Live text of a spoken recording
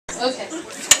Okay.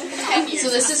 So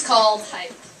this is called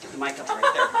Hype. The mic up right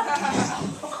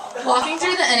there. Walking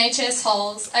through the NHS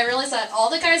halls, I realized that all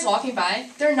the guys walking by,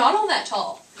 they're not all that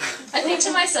tall. I think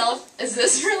to myself, is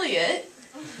this really it?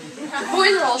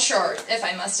 Boys are all short, if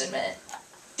I must admit.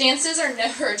 Dances are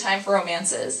never a time for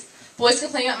romances. Boys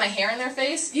complain about my hair in their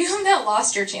face, you have now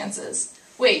lost your chances.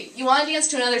 Wait, you want to dance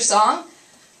to another song?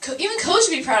 Even Coach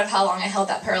would be proud of how long I held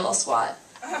that parallel squat.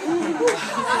 Cohen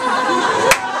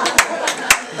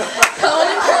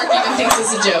in Park even thinks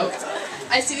it's a joke.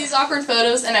 I see these awkward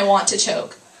photos and I want to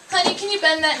choke. Honey, can you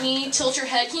bend that knee, tilt your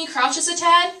head, can you crouch just a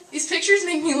tad? These pictures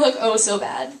make me look oh so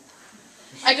bad.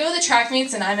 I go to the track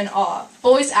meets and I'm in awe.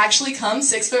 Boys actually come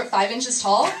 6 foot 5 inches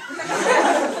tall?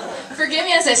 Forgive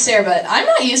me as I stare, but I'm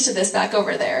not used to this back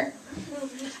over there.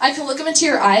 I can look them into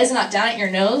your eyes and not down at your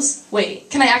nose.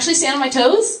 Wait, can I actually stand on my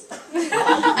toes?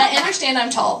 I understand I'm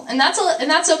tall, and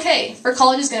that's okay, for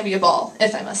college is going to be a ball,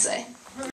 if I must say.